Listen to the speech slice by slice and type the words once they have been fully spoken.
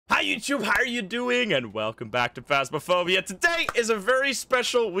Hi YouTube, how are you doing? And welcome back to Phasmophobia. Today is a very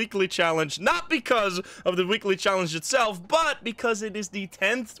special weekly challenge, not because of the weekly challenge itself, but because it is the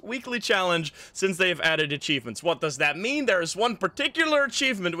 10th weekly challenge since they have added achievements. What does that mean? There is one particular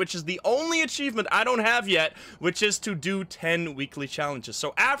achievement, which is the only achievement I don't have yet, which is to do 10 weekly challenges.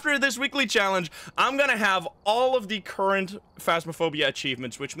 So after this weekly challenge, I'm gonna have all of the current Phasmophobia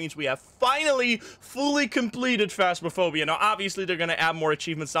achievements, which means we have finally fully completed Phasmophobia. Now, obviously, they're gonna add more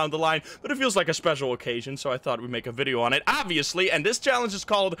achievements down the line, but it feels like a special occasion, so I thought we'd make a video on it, obviously. And this challenge is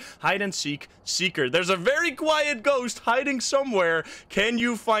called Hide and Seek Seeker. There's a very quiet ghost hiding somewhere. Can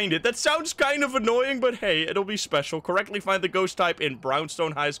you find it? That sounds kind of annoying, but hey, it'll be special. Correctly find the ghost type in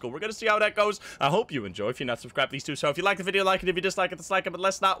Brownstone High School. We're gonna see how that goes. I hope you enjoy. If you're not subscribed, please do so. If you like the video, like it. If you dislike it, dislike it. But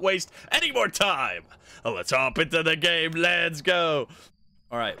let's not waste any more time. Let's hop into the game. Let's go.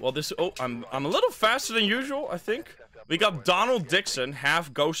 All right. Well, this. Oh, I'm a little faster than usual, I think. We got Donald Dixon,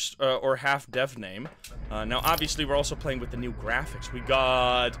 half ghost or half dev name. Now, obviously, we're also playing with the new graphics. We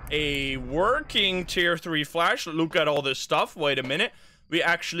got a working tier 3 flashlight. Look at all this stuff. Wait a minute. We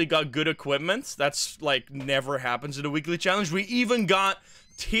actually got good equipment. That's like never happens in a weekly challenge. We even got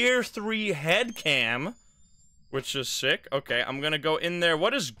tier 3 head cam, which is sick. Okay, I'm gonna go in there.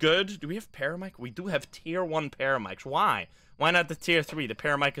 What is good? Do we have paramic? We do have tier 1 paramics. Why? Why not the tier 3? The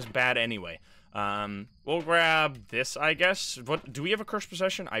paramic is bad anyway. We'll grab this, I guess. What, do we have a cursed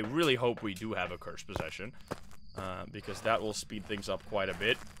possession? I really hope we do have a cursed possession, because that will speed things up quite a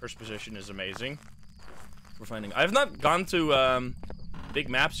bit. Cursed possession is amazing. We're finding. I have not gone to big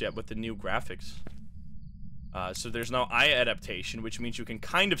maps yet with the new graphics. So there's no eye adaptation, which means you can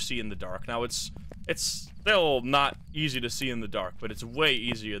kind of see in the dark. Now it's still not easy to see in the dark, but it's way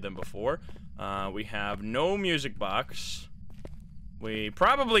easier than before. We have no music box. We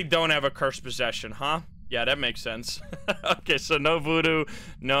probably don't have a cursed possession, huh? Yeah, that makes sense. Okay, so no voodoo,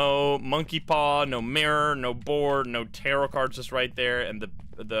 no monkey paw, no mirror, no board, no tarot cards is right there, and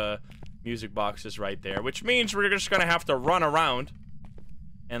the music box is right there, which means we're just gonna have to run around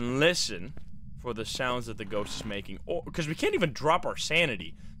and listen for the sounds that the ghost is making. Oh, because we can't even drop our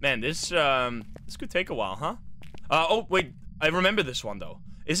sanity. Man, this could take a while, huh? Oh, wait, I remember this one, though.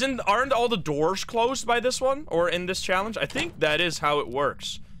 Aren't all the doors closed by this one, or in this challenge? I think that is how it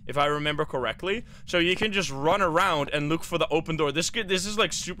works, if I remember correctly. So you can just run around and look for the open door. This is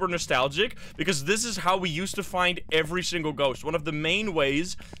like super nostalgic, because this is how we used to find every single ghost. One of the main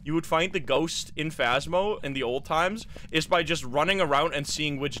ways you would find the ghost in Phasmo in the old times is by just running around and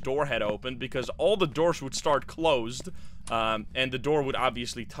seeing which door had opened, because all the doors would start closed, and the door would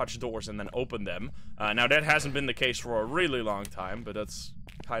obviously touch doors and then open them. Now that hasn't been the case for a really long time, but that's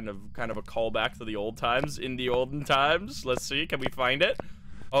kind of a callback to the old times. In the olden times. Let's see, can we find it?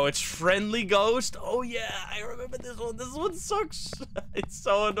 Oh, it's Friendly Ghost. Oh yeah, I remember this one. This one sucks. It's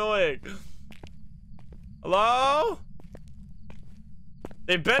so annoying. Hello?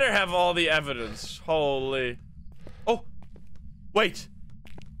 They better have all the evidence. Holy. Oh, wait.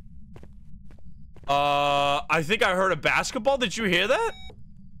 I think I heard a basketball. Did you hear that?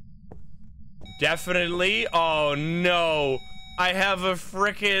 Definitely. Oh no. I have a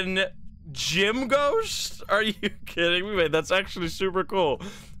frickin' gym ghost? Are you kidding me? Wait, that's actually super cool.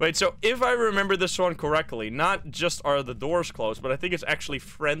 Wait, so if I remember this one correctly, not just are the doors closed, but I think it's actually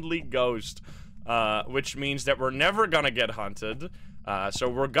Friendly Ghost, which means that we're never gonna get hunted. So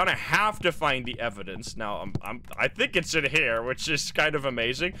we're gonna have to find the evidence. Now, I think it's in here, which is kind of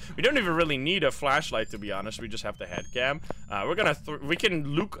amazing. We don't even really need a flashlight, to be honest. We just have the head cam. We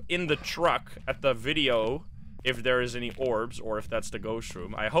can look in the truck at the video if there is any orbs, or if that's the ghost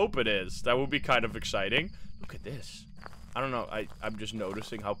room. I hope it is. That would be kind of exciting. Look at this. I don't know. I'm just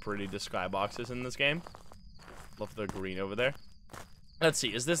noticing how pretty the skybox is in this game. Love the green over there. Let's see.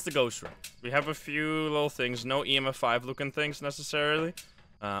 Is this the ghost room? We have a few little things. No EMF 5 looking things necessarily.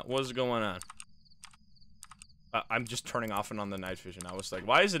 What's going on? I'm just turning off and on the night vision. I was like,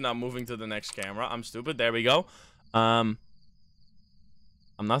 why is it not moving to the next camera? I'm stupid. There we go. I'm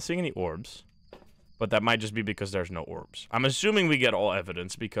not seeing any orbs. But that might just be because there's no orbs. I'm assuming we get all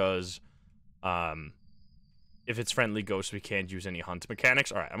evidence because, if it's Friendly Ghost, we can't use any hunt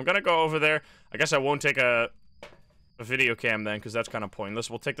mechanics. All right, I'm gonna go over there. I guess I won't take a video cam then, because that's kind of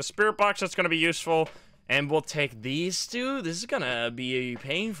pointless. We'll take the spirit box. That's gonna be useful, and we'll take these two. This is gonna be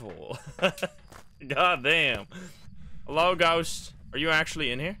painful. God damn. Hello, ghost. Are you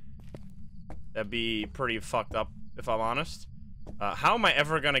actually in here? That'd be pretty fucked up, if I'm honest. How am I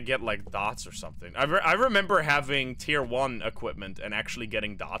ever gonna get, like, dots or something? I remember having tier 1 equipment and actually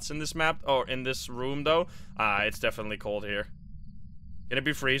getting dots in this map, or in this room, though. It's definitely cold here. Can it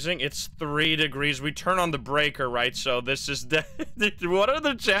be freezing? It's 3 degrees. We turn on the breaker, right? So this is what are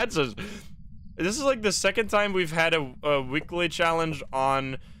the chances? This is like the second time we've had a weekly challenge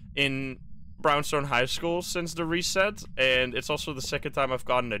in Brownstone High School since the reset, and it's also the second time I've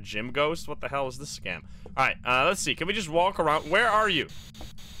gotten a gym ghost. What the hell is this scam? Alright, let's see. Can we just walk around? Where are you?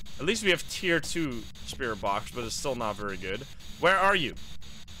 At least we have tier 2 spirit box, but it's still not very good. Where are you?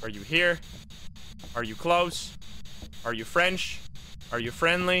 Are you here? Are you close? Are you French? Are you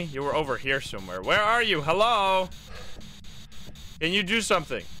friendly? You were over here somewhere. Where are you? Hello? Can you do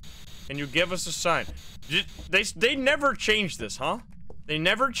something? Can you give us a sign? They never changed this, huh? They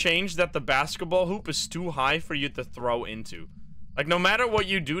never changed that the basketball hoop is too high for you to throw into. Like, no matter what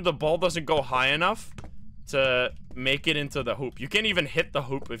you do, the ball doesn't go high enough to make it into the hoop. You can't even hit the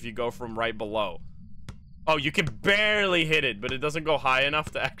hoop if you go from right below. Oh, you can barely hit it, but it doesn't go high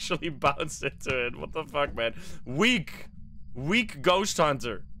enough to actually bounce into it. What the fuck, man? Weak ghost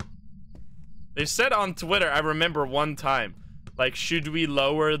hunter. They said on Twitter, I remember one time, like, should we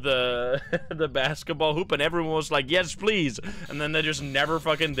lower the the basketball hoop? And everyone was like, yes, please. And then they just never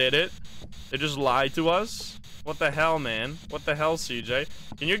fucking did it. They just lied to us. What the hell, man? What the hell, CJ?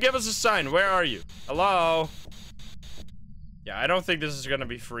 Can you give us a sign? Where are you? Hello? Yeah, I don't think this is gonna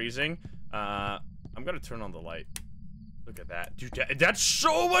be freezing. I'm gonna turn on the light. Look at that. Dude, that's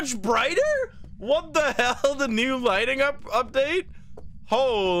so much brighter? What the hell? The new lighting update?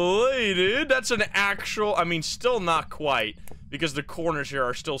 Holy, dude. That's an actual... I mean, still not quite, because the corners here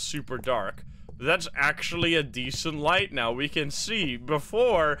are still super dark. But that's actually a decent light now. We can see.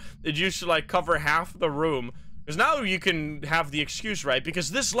 Before, it used to, like, cover half the room. Because now you can have the excuse, right?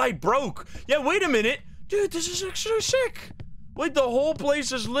 Because this light broke. Yeah, wait a minute. Dude, this is actually sick. Wait, the whole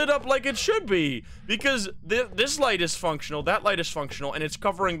place is lit up like it should be. Because this light is functional, that light is functional, and it's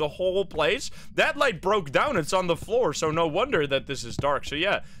covering the whole place. That light broke down, it's on the floor, so no wonder that this is dark. So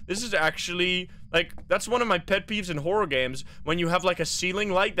yeah, this is actually, like, that's one of my pet peeves in horror games, when you have, like, a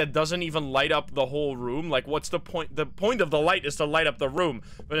ceiling light that doesn't even light up the whole room. Like, what's the point? The point of the light is to light up the room.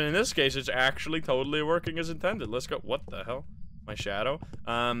 But in this case, it's actually totally working as intended. Let's go. What the hell? My shadow.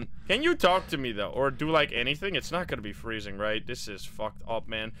 Can you talk to me, though? Or do, like, anything? It's not gonna be freezing, right? This is fucked up,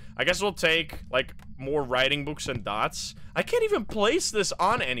 man. I guess we'll take, like, more writing books and dots. I can't even place this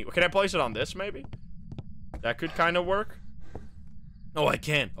on any... Can I place it on this, maybe? That could kind of work. Oh, I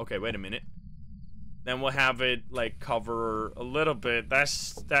can. Okay, wait a minute. Then we'll have it, like, cover a little bit.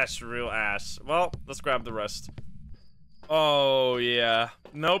 That's real ass. Well, let's grab the rest. Oh, yeah.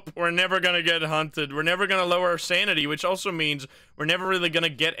 Nope, we're never gonna get hunted. We're never gonna lower our sanity, which also means we're never really gonna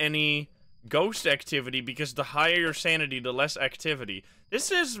get any ghost activity, because the higher your sanity, the less activity. This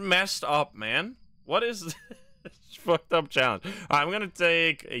is messed up, man. What is this fucked up challenge? Alright, I'm gonna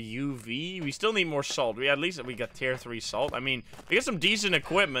take a UV. We still need more salt. At least we got tier 3 salt. I mean, we got some decent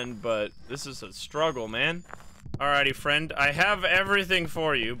equipment, but this is a struggle, man. Alrighty, friend. I have everything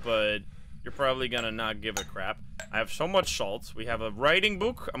for you, but you're probably gonna not give a crap. I have so much salt. We have a writing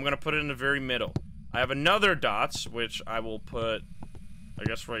book. I'm gonna put it in the very middle. I have another dots, which I will put, I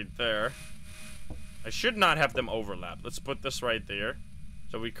guess, right there. I should not have them overlap. Let's put this right there,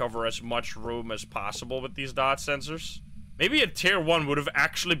 so we cover as much room as possible with these dot sensors. Maybe a tier 1 would have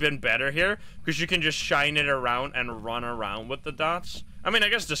actually been better here, because you can just shine it around and run around with the dots. I mean, I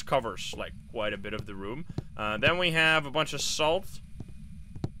guess this covers, like, quite a bit of the room. Then we have a bunch of salt.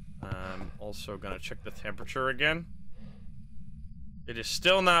 Also gonna check the temperature again. It is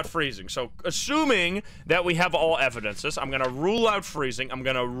still not freezing. So, assuming that we have all evidences, I'm gonna rule out freezing. I'm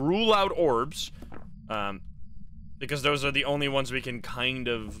gonna rule out orbs. Because those are the only ones we can kind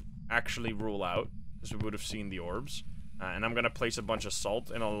of actually rule out, because we would have seen the orbs. And I'm gonna place a bunch of salt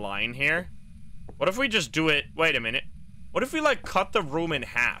in a line here. What if we just do it... Wait a minute. What if we, like, cut the room in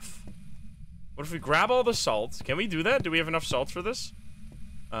half? What if we grab all the salt? Can we do that? Do we have enough salt for this?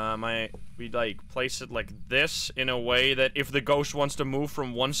 We, like, place it like this in a way that if the ghost wants to move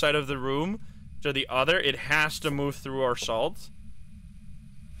from one side of the room to the other, it has to move through our salt.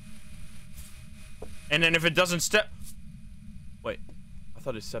 And then if it doesn't step... Wait, I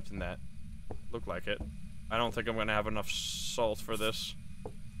thought it stepped in that. Looked like it. I don't think I'm gonna have enough salt for this.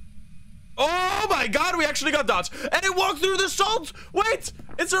 Oh my god, we actually got dots! And it walked through the salt! Wait!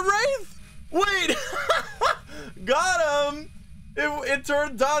 It's a wraith! Wait! Got him! It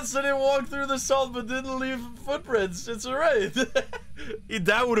turned dots and it walked through the salt but didn't leave footprints. It's a wraith.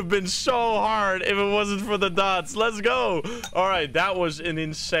 That would have been so hard if it wasn't for the dots. Let's go. All right, that was an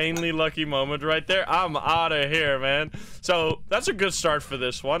insanely lucky moment right there. I'm out of here, man. So that's a good start for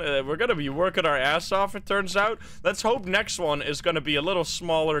this one. We're going to be working our ass off, it turns out. Let's hope next one is going to be a little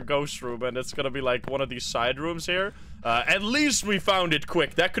smaller ghost room, and it's going to be like one of these side rooms here. At least we found it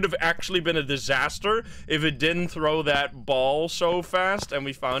quick. That could have actually been a disaster if it didn't throw that ball so fast and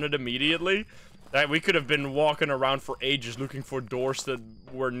we found it immediately. That we could have been walking around for ages looking for doors that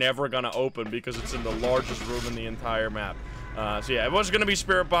were never gonna open because it's in the largest room in the entire map. So yeah, it was gonna be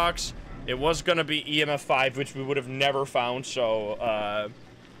Spirit Box. It was gonna be EMF 5, which we would have never found. So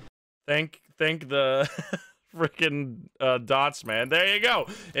thank the freaking dots, man. There you go.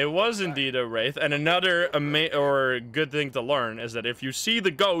 It was indeed a wraith. And another good thing to learn is that if you see the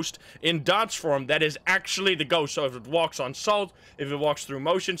ghost in dots form, that is actually the ghost. So if it walks on salt, if it walks through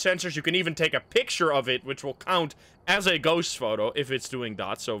motion sensors, you can even take a picture of it, which will count as a ghost photo if it's doing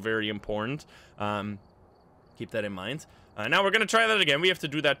dots. So very important. Keep that in mind. Now we're gonna try that again. We have to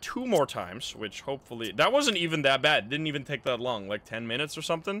do that 2 more times, which hopefully... That wasn't even that bad. Didn't even take that long. Like 10 minutes or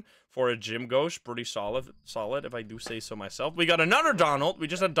something for a gym ghost. Pretty solid, if I do say so myself. We got another Donald. We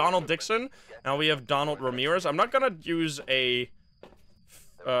just had Donald Dixon. Now we have Donald Ramirez. I'm not gonna use a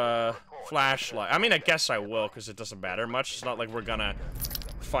flashlight. I mean, I guess I will, because it doesn't matter much. It's not like we're gonna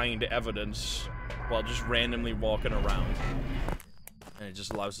find evidence while just randomly walking around. And it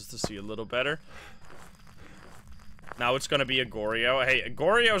just allows us to see a little better. Now it's gonna be a Goryo. Hey,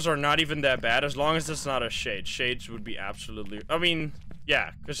 Goryos are not even that bad as long as it's not a Shade. Shades would be absolutely... I mean,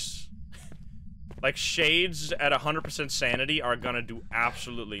 yeah, because... Like, Shades at 100% sanity are gonna do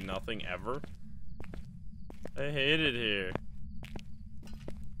absolutely nothing ever. I hate it here.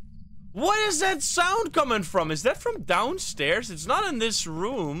 What is that sound coming from? Is that from downstairs? It's not in this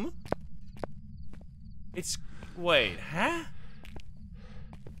room. It's... Wait, huh?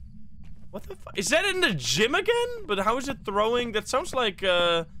 What the fuck? Is that in the gym again? But how is it throwing? That sounds like,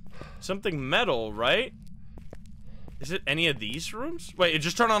 something metal, right? Is it any of these rooms? Wait, it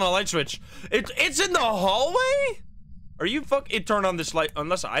just turned on a light switch. It's in the hallway? Are you it turned on this light,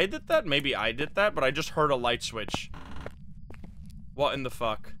 unless I did that? Maybe I did that, but I just heard a light switch. What in the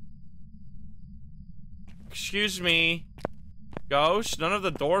fuck? Excuse me. Ghost, none of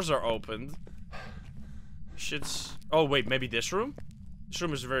the doors are opened. Shit's... Oh, wait, maybe this room? This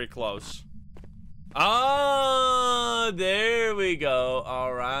room is very close. Oh, there we go.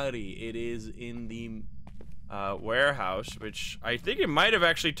 Alrighty. It is in the warehouse, which I think it might have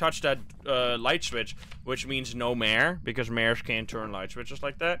actually touched that light switch, which means no mare, because mares can't turn light switches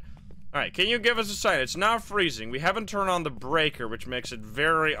like that. Alright, can you give us a sign? It's now freezing. We haven't turned on the breaker, which makes it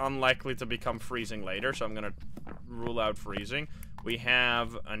very unlikely to become freezing later, so I'm gonna rule out freezing. We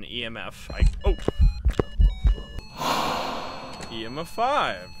have an EMF. Oh! EMF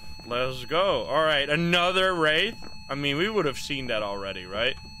 5. Let's go. Alright, another wraith. I mean, we would have seen that already,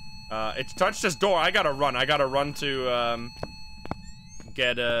 right? It's touched this door. I gotta run. I gotta run to,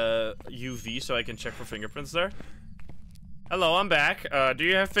 get a UV so I can check for fingerprints there. Hello, I'm back. Do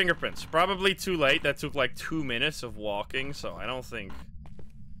you have fingerprints? Probably too late. That took like 2 minutes of walking, so I don't think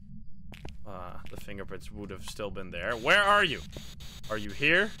the fingerprints would have still been there. Where are you? Are you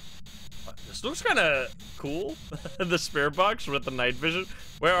here? This looks kind of cool. The spirit box with the night vision.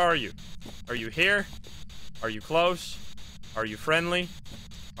 Where are you? Are you here? Are you close? Are you friendly?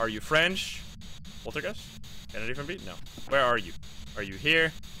 Are you French? Poltergeist? Kennedy from Beat? No. Where are you? Are you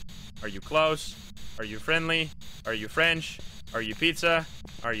here? Are you close? Are you friendly? Are you French? Are you pizza?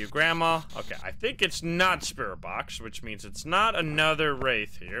 Are you grandma? Okay, I think it's not spirit box, which means it's not another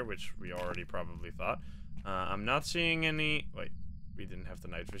wraith here, which we already probably thought. I'm not seeing any... Wait. We didn't have the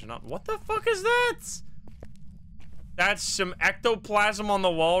night vision on. What the fuck is that? That's some ectoplasm on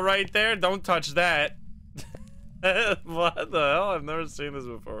the wall right there. Don't touch that. What the hell? I've never seen this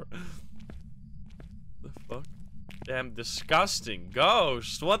before. The fuck? Damn disgusting.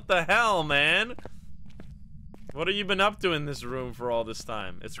 Ghost. What the hell, man? What have you been up to in this room for all this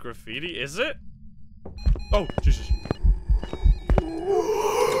time? It's graffiti, is it? Oh, Jesus.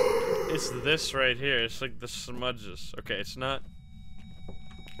 It's this right here. It's like the smudges. Okay, it's not...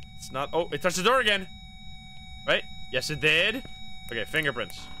 It's not... Oh, it touched the door again! Right? Yes, it did. Okay,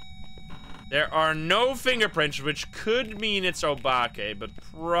 fingerprints. There are no fingerprints, which could mean it's Obake, but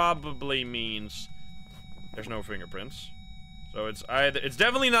probably means there's no fingerprints. So it's either... It's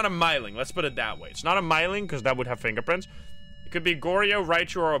definitely not a Myling. Let's put it that way. It's not a Myling, because that would have fingerprints. It could be Goryo,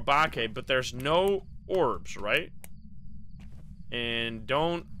 Raichu, or Obake, but there's no orbs, right? And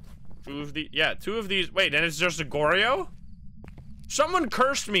don't... Two of the... Yeah, 2 of these... Wait, and it's just a Goryo? Someone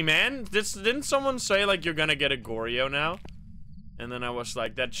cursed me, man. Didn't someone say, like, you're gonna get a Goryo now? And then I was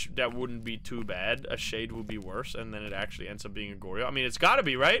like, that wouldn't be too bad. A shade would be worse, and then it actually ends up being a Goryo. I mean, it's gotta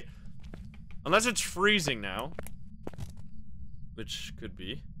be, right? Unless it's freezing now. Which could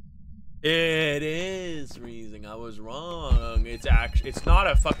be. It is freezing. I was wrong. It's not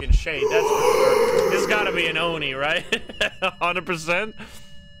a fucking shade, that's for sure. This gotta be an Oni, right? 100%.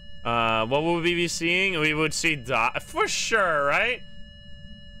 What would we be seeing? We would see dot for sure, right?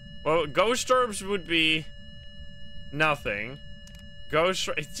 Well, ghost orbs would be nothing.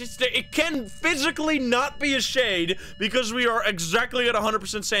 It can physically not be a shade because we are exactly at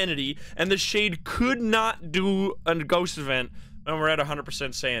 100% sanity, and the shade could not do a ghost event when we're at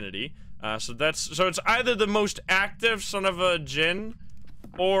 100% sanity. So it's either the most active son of a Jin,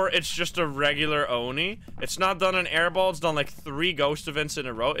 or it's just a regular Oni. It's not done an airball. It's done like 3 ghost events in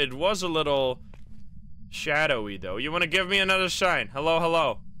a row. It was a little shadowy though. You want to give me another sign? Hello,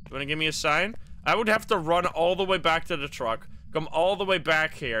 hello. You want to give me a sign? I would have to run all the way back to the truck. Come all the way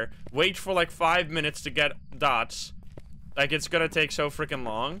back here, wait for like 5 minutes to get dots. Like, it's gonna take so freaking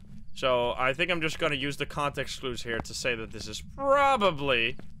long. So, I think I'm just gonna use the context clues here to say that this is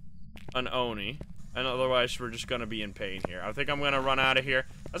probably an Oni. And otherwise, we're just gonna be in pain here. I think I'm gonna run out of here.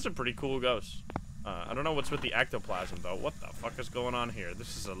 That's a pretty cool ghost. I don't know what's with the ectoplasm, though. What the fuck is going on here?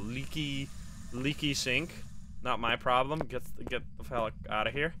 This is a leaky sink. Not my problem. Get the hell out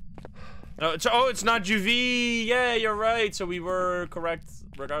of here. No, it's not UV. Yeah, you're right. So we were correct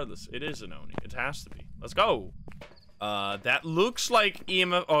regardless. It is an Oni. It has to be. Let's go. That looks like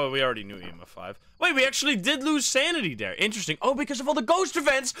EMF. Oh, we already knew EMF 5. Wait, we actually did lose sanity there. Interesting. Oh, because of all the ghost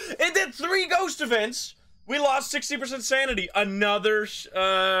events. It did 3 ghost events. We lost 60% sanity. Another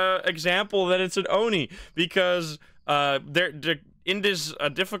example that it's an Oni, because in this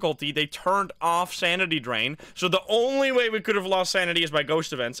difficulty, they turned off sanity drain. So the only way we could have lost sanity is by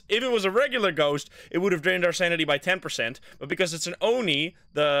ghost events. If it was a regular ghost, it would have drained our sanity by 10%. But because it's an Oni,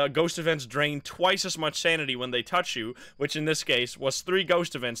 the ghost events drain twice as much sanity when they touch you, which in this case was 3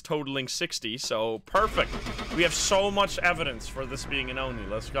 ghost events totaling 60. So perfect. We have so much evidence for this being an Oni.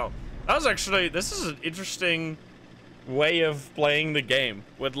 Let's go. That was actually, this is an interesting way of playing the game.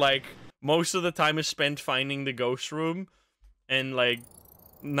 With like, most of the time is spent finding the ghost room. And, like,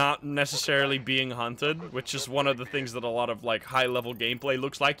 not necessarily being hunted, which is one of the things that a lot of, like, high-level gameplay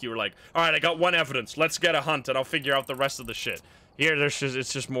looks like. You're like, alright, I got 1 evidence. Let's get a hunt, and I'll figure out the rest of the shit. Here,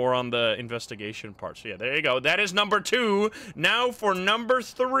 it's just more on the investigation part. So, yeah, there you go. That is number 2. Now for number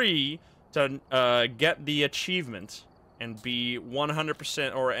 3, to get the achievement and be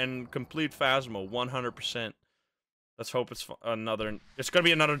 100% and complete Phasmo 100%. Let's hope it's another... It's gonna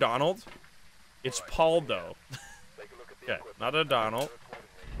be another Donald. It's Paul, though. Okay, not a Donald.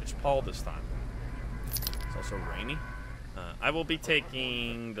 It's Paul this time. It's also rainy. I will be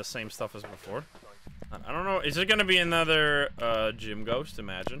taking the same stuff as before. I don't know. Is it gonna be another gym ghost?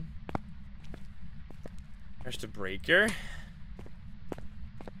 Imagine. There's the breaker.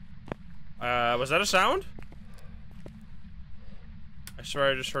 Was that a sound? I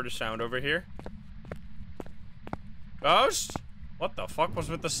swear I just heard a sound over here. Ghost? What the fuck was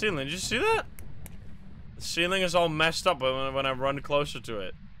with the ceiling? Did you see that? The ceiling is all messed up when I run closer to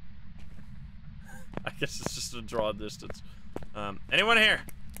it. I guess it's just a draw distance. Anyone here?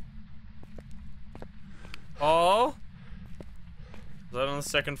 Paul? Is that on the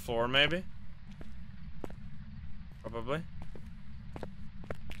 2nd floor, maybe? Probably.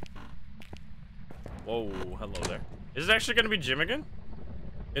 Whoa, hello there. Is it actually gonna be Jim again?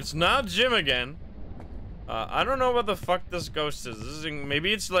 It's not Jim again. I don't know what the fuck this ghost is.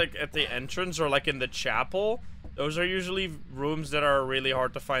 Maybe it's like at the entrance or like in the chapel. Those are usually rooms that are really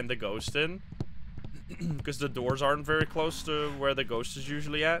hard to find the ghost in. Because the doors aren't very close to where the ghost is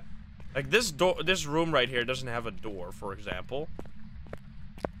usually at. Like this room right here doesn't have a door, for example.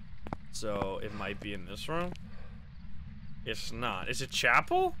 So it might be in this room. It's not. Is it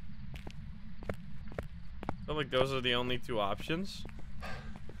chapel? I feel like those are the only 2 options.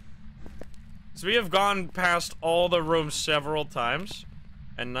 So we have gone past all the rooms several times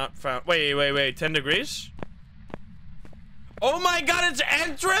and not found. Wait. 10 degrees? Oh my god, it's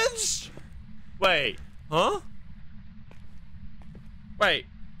entrance? Wait. Huh? Wait.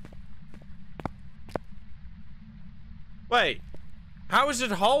 Wait. How is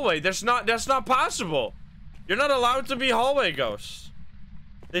it hallway? That's not possible. You're not allowed to be hallway ghosts.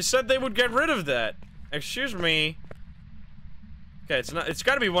 They said they would get rid of that. Excuse me. Okay, it's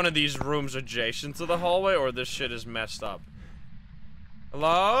gotta be one of these rooms adjacent to the hallway, or this shit is messed up.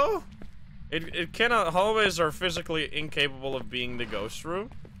 Hello? It cannot, hallways are physically incapable of being the ghost room.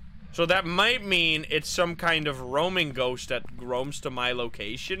 So that might mean it's some kind of roaming ghost that roams to my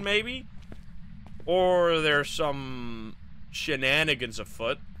location, maybe? Or there's some shenanigans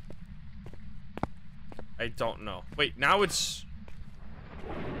afoot. I don't know. Wait, now it's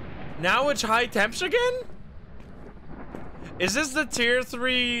high temps again? Is this the tier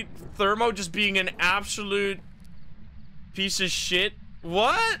 3 thermo just being an absolute piece of shit?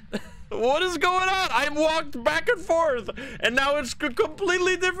 What? What is going on? I walked back and forth, and now it's a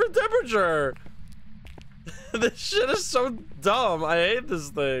completely different temperature. This shit is so dumb. I hate this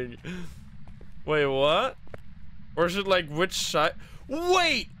thing. Wait, what? Or is it like which side?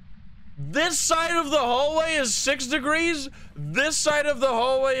 Wait! This side of the hallway is 6 degrees? This side of the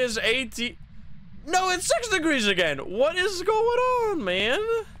hallway is 18. No, it's 6 degrees again. What is going on, man?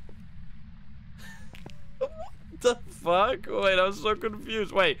 What the fuck? Wait, I'm so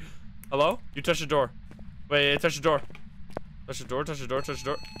confused. Wait. Hello? You touched the door. Wait, touch the door. Touch the door, touch the door, touch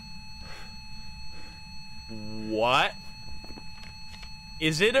the door. What?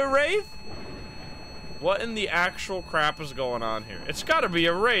 Is it a wraith? What in the actual crap is going on here? It's gotta be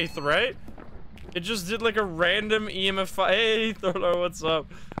a wraith, right? It just did like a random EMF. Hey, Thorlo, what's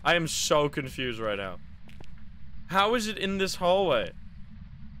up? I am so confused right now. How is it in this hallway?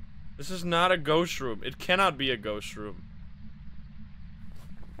 This is not a ghost room. It cannot be a ghost room.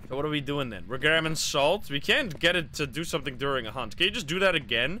 So what are we doing then? We're grabbing salt. We can't get it to do something during a hunt. Can you just do that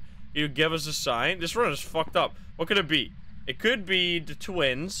again? You give us a sign? This run is fucked up. What could it be? It could be the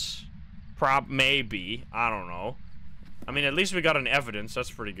twins. Maybe. I don't know. I mean, at least we got an evidence.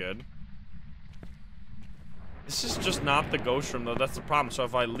 That's pretty good. This is just not the ghost room, though. That's the problem. So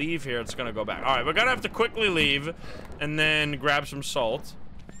if I leave here, it's gonna go back. Alright, we're gonna have to quickly leave and then grab some salt.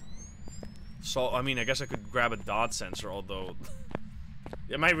 Salt, I mean, I guess I could grab a dot sensor, although...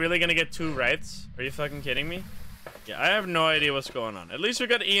 Am I really gonna get 2 wraiths? Are you fucking kidding me? Yeah, I have no idea what's going on. At least we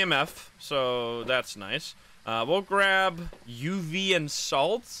got EMF, so that's nice. We'll grab UV and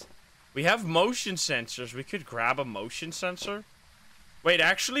salt. We have motion sensors. We could grab a motion sensor. Wait,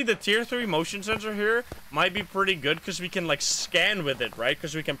 actually, the tier 3 motion sensor here might be pretty good because we can, like, scan with it, right?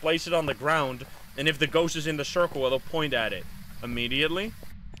 Because we can place it on the ground, and if the ghost is in the circle, it'll point at it immediately.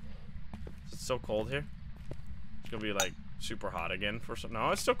 It's so cold here. It's gonna be, like, super hot again for some... No,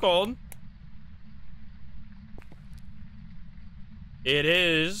 it's still cold. It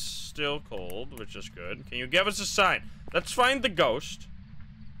is still cold, which is good. Can you give us a sign? Let's find the ghost.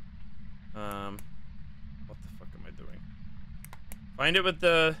 What the fuck am I doing? Find it with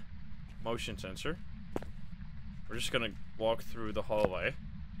the motion sensor. We're just gonna walk through the hallway.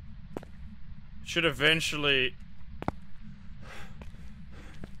 Should eventually...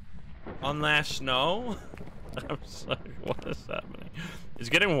 Unless, no? I'm sorry, what is happening? Is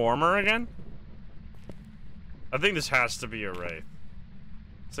it getting warmer again? I think this has to be a wraith.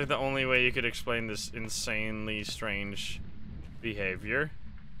 It's like the only way you could explain this insanely strange behavior.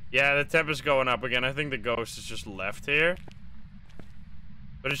 Yeah, the temp is going up again. I think the ghost is just left here.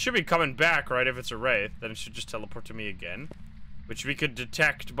 But it should be coming back, right? If it's a wraith, then it should just teleport to me again. Which we could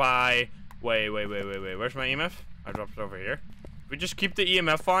detect by... Wait. Where's my EMF? I dropped it over here. We just keep the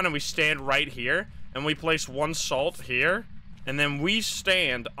EMF on and we stand right here. And we place 1 salt here. And then we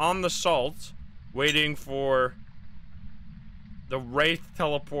stand on the salt, waiting for the wraith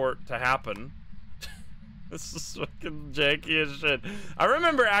teleport to happen. This is fucking janky as shit. I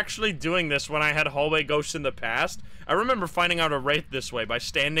remember actually doing this when I had hallway ghosts in the past. I remember finding out a wraith this way by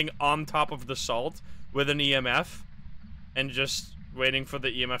standing on top of the salt with an EMF and just waiting for the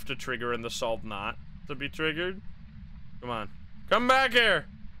EMF to trigger and the salt not to be triggered. Come on. Come back here!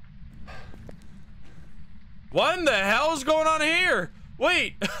 What in the hell is going on here?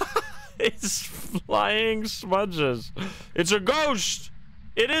 Wait! It's flying smudges. It's a ghost!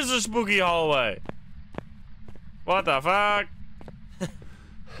 It is a spooky hallway. What the fuck?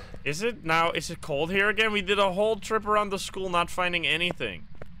 Is it now? Is it cold here again? We did a whole trip around the school not finding anything.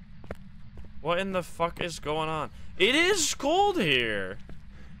 What in the fuck is going on? It is cold here.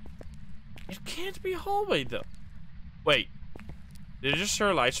 It can't be hallway though. Wait. Did I just hear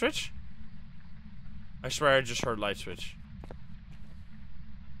a light switch? I swear I just heard light switch.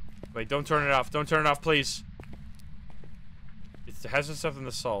 Wait, don't turn it off. Don't turn it off, please. It has some stuff in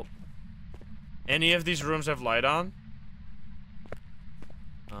the salt. Any of these rooms have light on?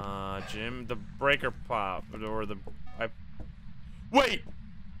 Gym, the breaker pop, or the... Wait!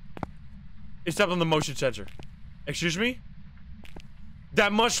 It's up on the motion sensor. Excuse me?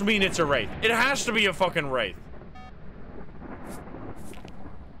 That must mean it's a wraith. It has to be a fucking wraith.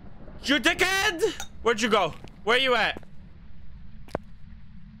 You dickhead! Where'd you go? Where you at?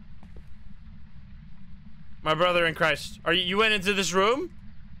 My brother in Christ. Are you went into this room?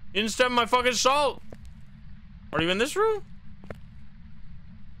 You didn't step my fucking salt. Are you in this room?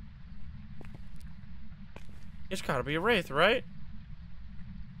 It's gotta be a wraith, right?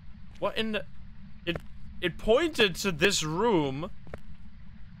 What in the... It pointed to this room.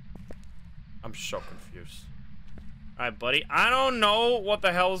 I'm so confused. Alright, buddy. I don't know what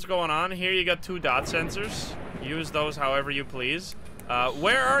the hell is going on. Here you got 2 dot sensors. Use those however you please.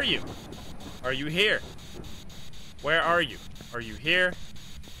 Where are you? Are you here? Where are you? Are you here?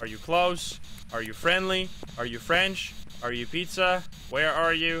 Are you close? Are you friendly? Are you French? Are you pizza? Where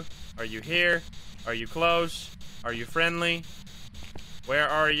are you? Are you here? Are you close? Are you friendly? Where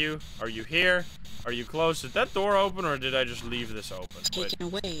are you? Are you here? Are you close? Did that door open or did I just leave this open? Taken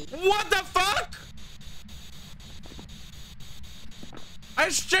away. What the fuck? I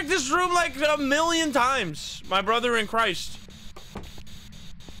just checked this room like a million times. My brother in Christ.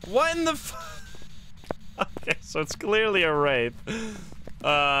 What in the Okay, so it's clearly a wraith.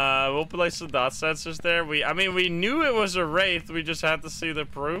 We'll place the dot sensors there. I mean, we knew it was a wraith. We just had to see the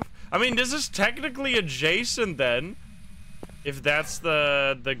proof. I mean, this is technically adjacent then. If that's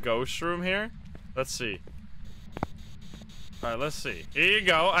the ghost room here. Let's see. Alright, let's see. Here you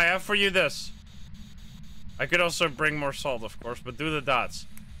go. I have for you this. I could also bring more salt, of course, but do the dots.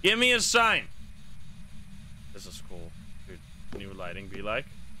 Give me a sign. This is cool. Dude, new lighting be like.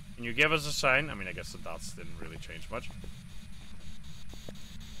 Can you give us a sign? I mean, I guess the dots didn't really change much.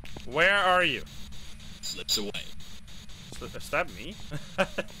 Where are you? Slips away. Is that me?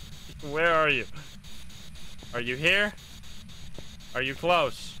 Where are you? Are you here? Are you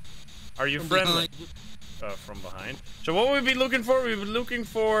close? Are you friendly? From behind. So what would we be looking for? We'd be looking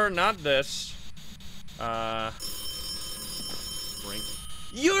for not this. Ring.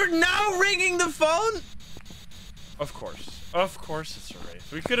 You're now ringing the phone? Of course. Of course it's a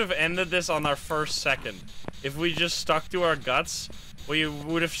wraith. We could have ended this on our first second. If we just stuck to our guts, we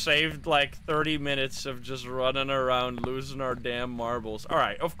would have saved like 30 minutes of just running around losing our damn marbles.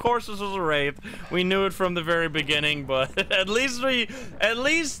 Alright, of course this was a wraith. We knew it from the very beginning, but at least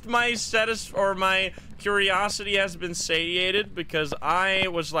my curiosity has been satiated because I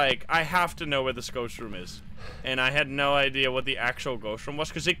was like, I have to know where this ghost room is. And I had no idea what the actual ghost room was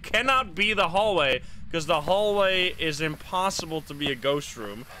because it cannot be the hallway because the hallway is impossible to be a ghost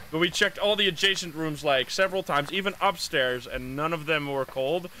room. But we checked all the adjacent rooms like several times, even upstairs, and none of them were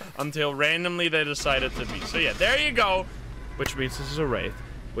cold until randomly they decided to be. So yeah, there you go. Which means this is a wraith.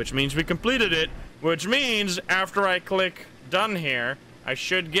 Which means we completed it. Which means after I click done here, I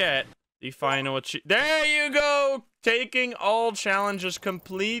should get the final achievement. There you go! Taking all challenges,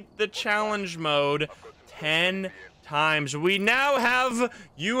 complete the challenge mode 10 times. We now have,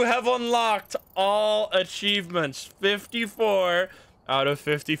 you have unlocked all achievements. 54 out of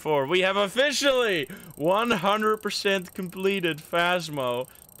 54. We have officially 100% completed Phasmo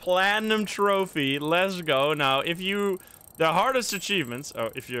Platinum Trophy. Let's go. Now, the hardest achievements,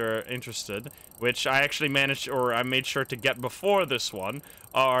 if you're interested, which I actually managed, or I made sure to get before this one,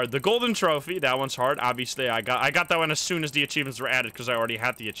 are the Golden Trophy. That one's hard. Obviously, I got that one as soon as the achievements were added because I already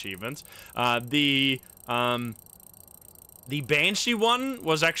had the achievements. The Banshee one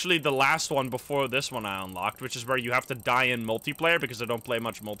was actually the last one before this one I unlocked, which is where you have to die in multiplayer because I don't play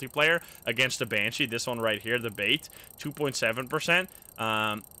much multiplayer against a Banshee. This one right here, the bait,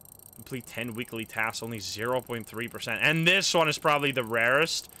 2.7%. Complete 10 weekly tasks, only 0.3%. And this one is probably the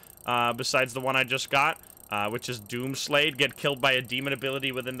rarest, besides the one I just got, which is Doomslade. Get killed by a demon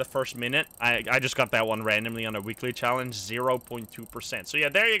ability within the first minute. I just got that one randomly on a weekly challenge, 0.2%. So yeah,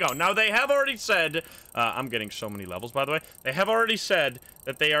 there you go. Now, they have already said, I'm getting so many levels, by the way. They have already said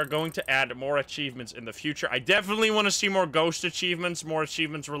that they are going to add more achievements in the future. I definitely want to see more ghost achievements, more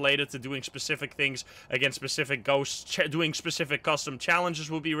achievements related to doing specific things against specific ghosts. Doing specific custom challenges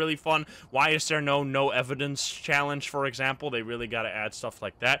will be really fun. Why is there no evidence challenge, for example? They really got to add stuff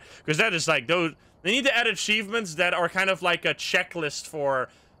like that. Because that is like, those... They need to add achievements that are kind of like a checklist for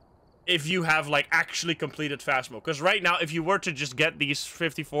if you have, like, actually completed Phasmo. Because right now, if you were to just get these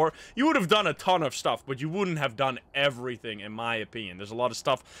 54, you would have done a ton of stuff, but you wouldn't have done everything, in my opinion. There's a lot of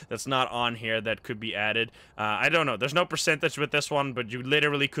stuff that's not on here that could be added. I don't know. There's no percentage with this one, but you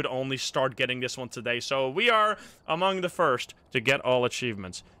literally could only start getting this one today. So we are among the first to get all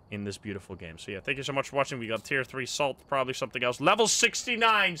achievements in this beautiful game. So yeah, thank you so much for watching. We got tier 3 salt, probably something else. Level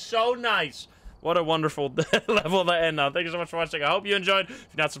 69, so nice. What a wonderful level to end on. Thank you so much for watching. I hope you enjoyed. If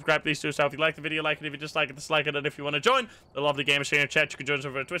you're not subscribed, please do so. If you like the video, like it. If you dislike it, dislike it. And if you want to join the lovely gamers here in chat, you can join us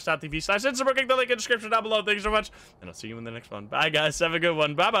over at twitch.tv/Instagram. Click the link in the description down below. Thank you so much. And I'll see you in the next one. Bye, guys. Have a good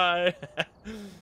one. Bye-bye.